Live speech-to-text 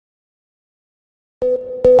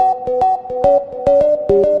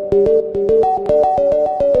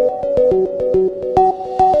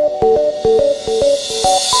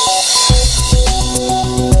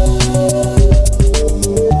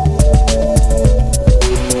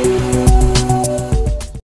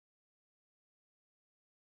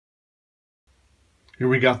Here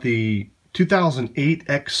we got the 2008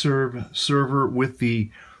 XServe server with the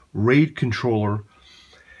RAID controller,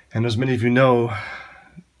 and as many of you know,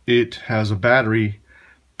 it has a battery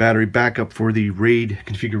backup for the RAID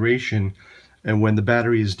configuration, and when the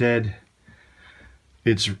battery is dead,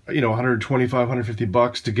 it's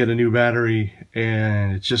 $125–150 to get a new battery,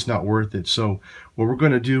 and it's just not worth it. So what we're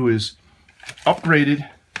going to do is upgrade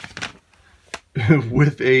it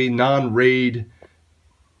with a non-RAID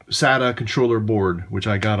SATA controller board, which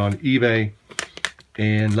I got on eBay,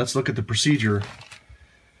 and let's look at the procedure.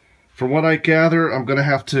 From what I gather, I'm going to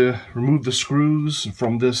have to remove the screws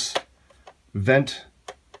from this vent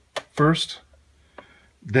first,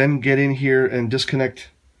 then get in here and disconnect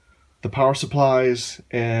the power supplies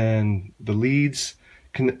and the leads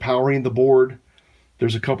powering the board.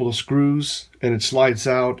 There's a couple of screws and it slides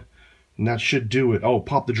out, and that should do it. Oh,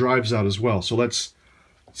 pop the drives out as well. So let's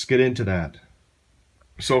get into that.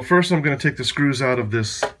 So first I'm going to take the screws out of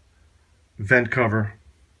this vent cover.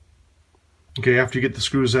 Okay, after you get the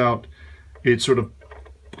screws out, it sort of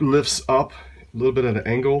lifts up a little bit at an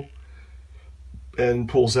angle and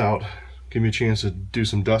pulls out. Give me a chance to do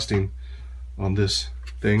some dusting on this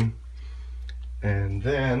thing. And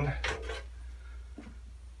then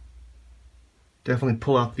definitely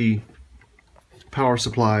pull out the power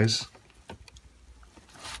supplies.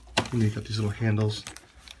 And you've got these little handles.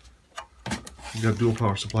 You've got dual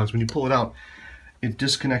power supplies. When you pull it out, it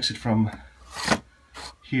disconnects it from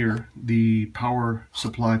here. The power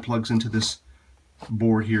supply plugs into this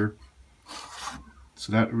board here.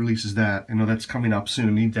 So that releases that. I know that's coming up soon.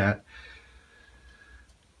 I need that.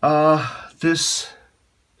 This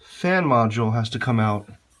fan module has to come out.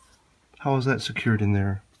 How is that secured in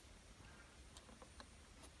there?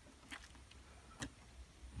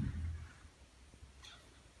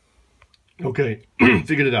 Okay,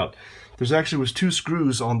 figured it out. There's actually was two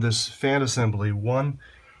screws on this fan assembly. One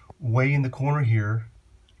way in the corner here,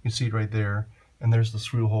 you can see it right there, and there's the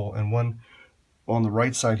screw hole, and one on the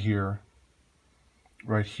right side here,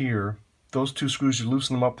 right here. Those two screws, you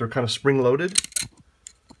loosen them up, they're kind of spring-loaded.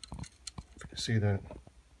 See that?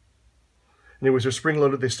 Anyways, they're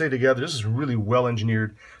spring-loaded, they stay together. This is really well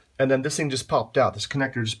engineered. And then this thing just popped out. This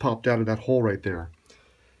connector just popped out of that hole right there.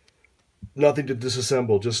 Nothing to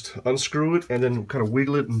disassemble, just unscrew it and then kind of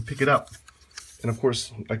wiggle it and pick it up. And of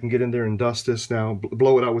course, I can get in there and dust this now,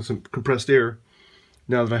 blow it out with some compressed air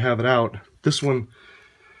now that I have it out. This one,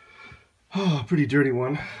 oh, pretty dirty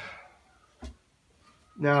one.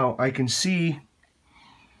 Now I can see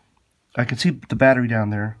the battery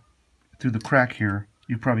down there through the crack here.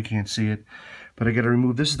 You probably can't see it, but I got to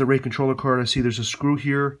remove. This is the RAID controller card. I see there's a screw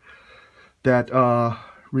here that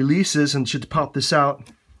releases and should pop this out.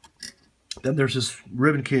 Then there's this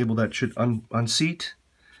ribbon cable that should unseat,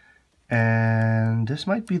 and this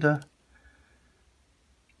might be the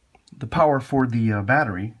power for the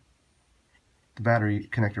battery. The battery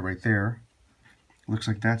connector right there. Looks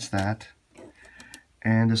like that's that.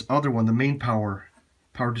 And this other one, the main power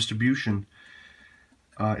distribution.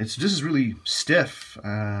 This is really stiff.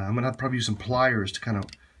 I'm gonna have to probably use some pliers to kind of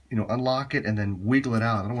unlock it and then wiggle it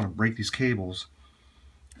out. I don't want to break these cables.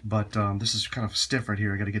 But this is kind of stiff right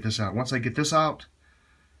here. I got to get this out. Once I get this out,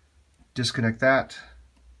 disconnect that,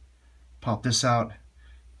 pop this out,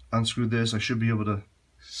 unscrew this. I should be able to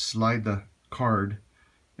slide the card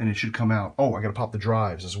and it should come out. Oh, I got to pop the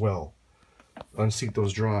drives as well. Unseat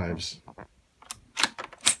those drives,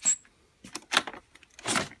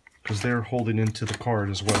 because they're holding into the card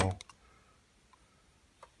as well.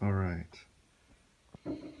 All right.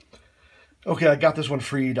 Okay, I got this one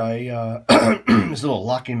freed. There's a little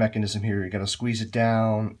locking mechanism here. You got to squeeze it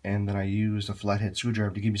down, and then I used a flathead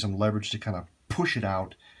screwdriver to give me some leverage to kind of push it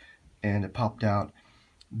out, and it popped out.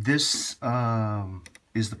 This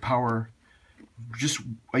is the power.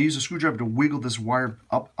 I use a screwdriver to wiggle this wire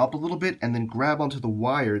up a little bit, and then grab onto the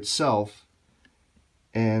wire itself,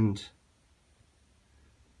 and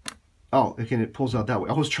oh, again, it pulls out that way.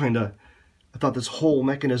 I thought this whole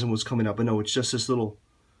mechanism was coming up, but no, it's just this little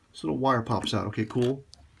wire pops out. Okay, cool.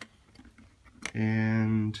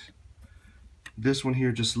 And this one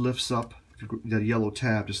here just lifts up. That yellow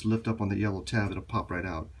tab, just lift up on the yellow tab, it'll pop right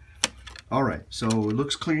out. Alright, so it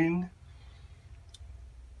looks clean.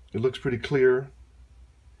 It looks pretty clear.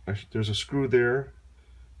 There's a screw there.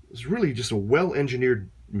 It's really just a well-engineered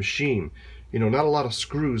machine. Not a lot of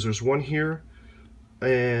screws. There's one here,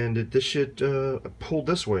 and this should pull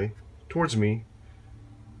this way towards me,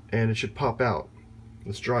 and it should pop out.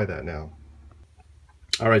 Let's try that now.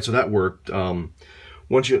 Alright, so that worked.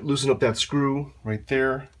 Once you loosen up that screw right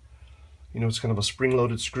there, it's kind of a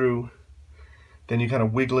spring-loaded screw, then you kind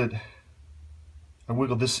of wiggle it I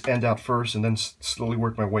wiggled this end out first and then slowly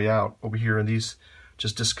worked my way out over here, and these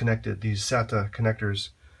just disconnected, these SATA connectors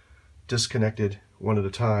disconnected one at a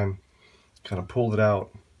time. Kind of pulled it out,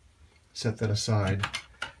 set that aside,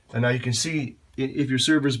 and now you can see if your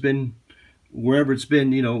server's been wherever it's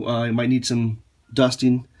been, you know, it might need some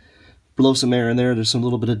dusting. Blow some air in there. There's some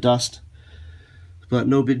little bit of dust, but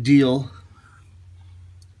no big deal.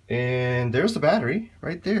 And there's the battery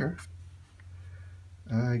right there.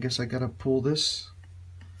 I guess I gotta pull this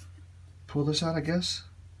out, I guess.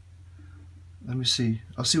 Let me see.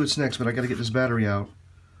 I'll see what's next, but I gotta get this battery out.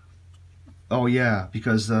 Oh yeah,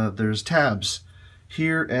 because there's tabs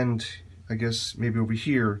here and I guess maybe over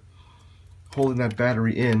here holding that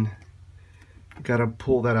battery in. Gotta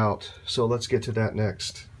pull that out. So let's get to that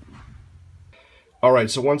next.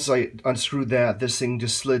 Alright, so once I unscrewed that, this thing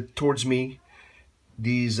just slid towards me.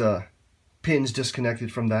 These pins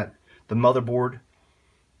disconnected from the motherboard,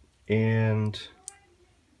 and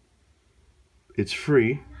it's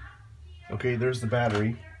free. Okay, there's the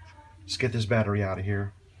battery. Let's get this battery out of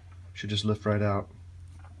here. Should just lift right out.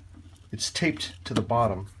 It's taped to the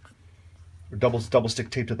bottom, or double stick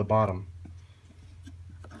taped to the bottom.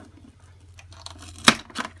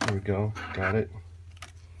 There we go, got it.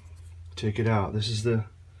 Take it out. This is the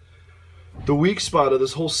weak spot of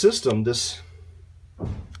this whole system, this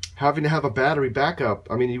having to have a battery backup.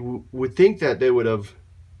 I mean, you would think that they would have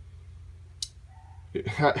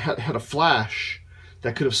had a flash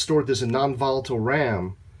that could have stored this in non-volatile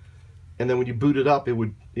RAM, and then when you boot it up, it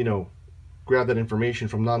would, you know, grab that information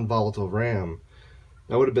from non-volatile RAM.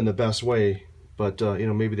 That would have been the best way, but you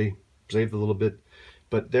know, maybe they saved a little bit.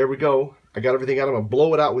 But there we go. I got everything out. I'm gonna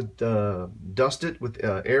blow it out with dust it with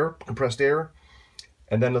air, compressed air,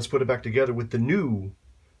 and then let's put it back together with the new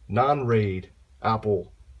non-RAID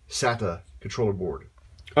Apple SATA controller board.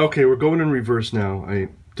 Okay, we're going in reverse now. I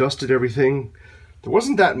dusted everything. There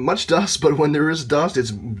wasn't that much dust, but when there is dust,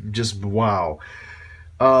 it's just wow.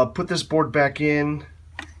 Put this board back in.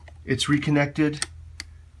 It's reconnected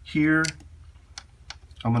here.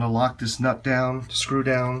 I'm gonna lock this nut down, screw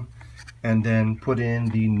down, and then put in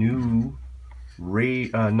the new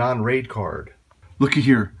non-RAID card. Looky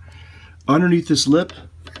here. Underneath this lip,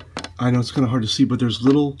 I know it's kind of hard to see, but there's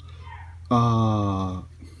little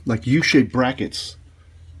like U-shaped brackets.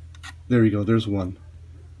 There you go, there's one.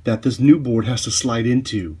 That this new board has to slide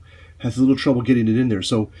into. Has a little trouble getting it in there.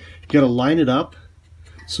 So you gotta line it up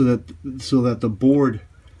so that the board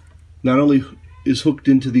not only is hooked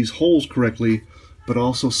into these holes correctly, but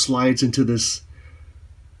also slides into this,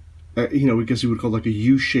 you know, I guess you would call it like a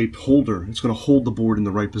U-shaped holder. It's going to hold the board in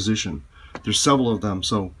the right position. There's several of them,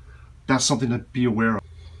 so that's something to be aware of.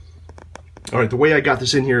 Alright, the way I got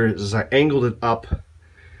this in here is I angled it up,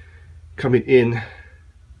 coming in,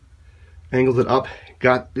 angled it up,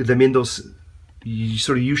 got them in those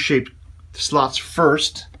sort of U-shaped slots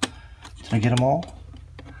first. Did I get them all?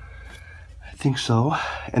 I think so.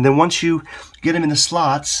 And then once you get them in the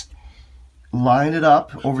slots, line it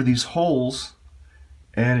up over these holes,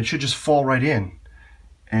 and it should just fall right in.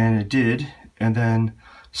 And it did. And then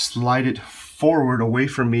slide it forward away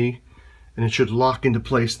from me, and it should lock into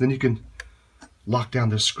place. Then you can lock down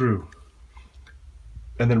this screw.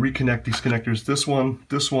 And then reconnect these connectors. This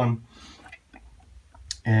one,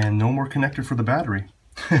 and no more connector for the battery.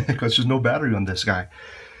 Because there's no battery on this guy.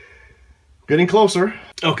 Getting closer.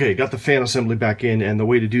 Okay, got the fan assembly back in, and the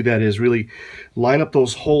way to do that is really line up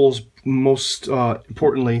those holes. Most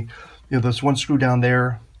importantly, you know, there's one screw down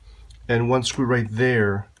there and one screw right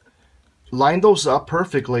there. Line those up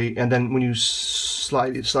perfectly, and then when you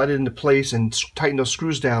slide it into place and tighten those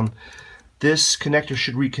screws down, this connector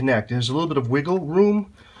should reconnect. There's a little bit of wiggle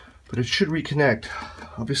room, but it should reconnect.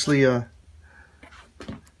 Obviously, yeah,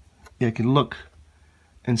 you can look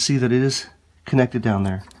and see that it is connected down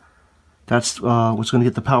there. That's what's going to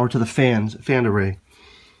get the power to the fan array.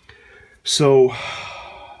 So,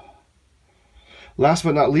 last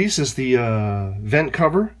but not least is the vent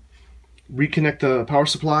cover. Reconnect the power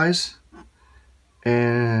supplies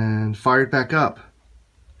and fire it back up.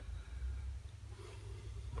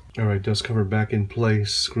 Alright, dust cover back in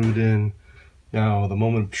place, screwed in. Now, the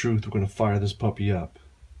moment of truth, we're going to fire this puppy up.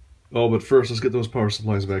 Oh, but first, let's get those power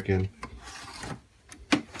supplies back in.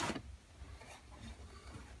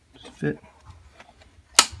 Does it fit?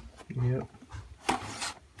 Yep.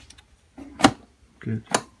 Good.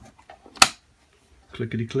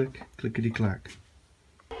 Clickety click, clickety clack.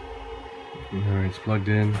 Alright, it's plugged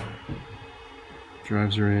in.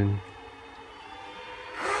 Drives are in.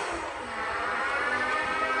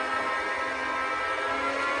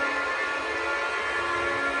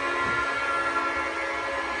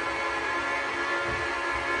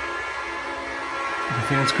 The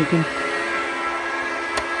fan's cooking.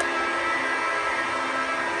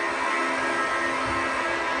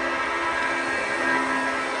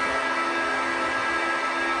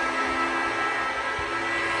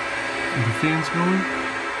 And the fan's going.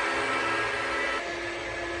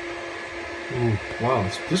 Ooh, wow,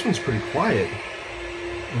 this one's pretty quiet.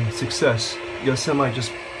 And success. Semi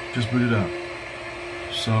just booted up.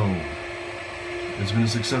 So it's been a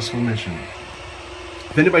successful mission.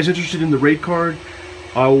 If anybody's interested in the RAID card,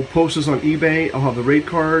 I will post this on eBay. I'll have the RAID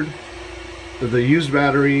card, the used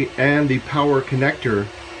battery, and the power connector,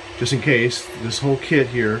 just in case. This whole kit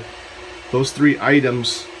here, those 3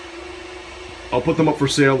 items, I'll put them up for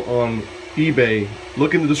sale on eBay.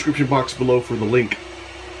 Look in the description box below for the link.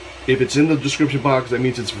 If it's in the description box, that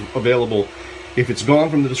means it's available. If it's gone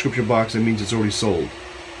from the description box, that means it's already sold.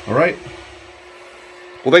 Alright?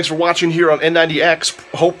 Well, thanks for watching here on N90X.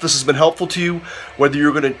 Hope this has been helpful to you, whether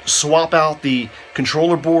you're going to swap out the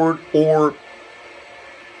controller board or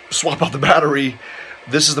swap out the battery.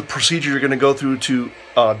 This is the procedure you're going to go through to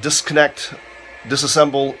disconnect,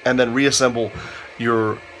 disassemble, and then reassemble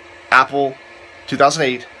your Apple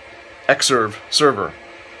 2008 XServe server.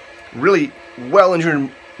 Really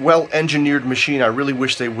well-engineered machine. I really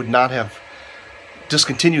wish they would not have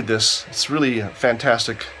discontinued this. It's really a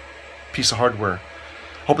fantastic piece of hardware.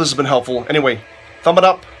 Hope this has been helpful. Anyway, thumb it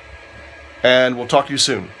up, and we'll talk to you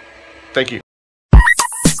soon. Thank you.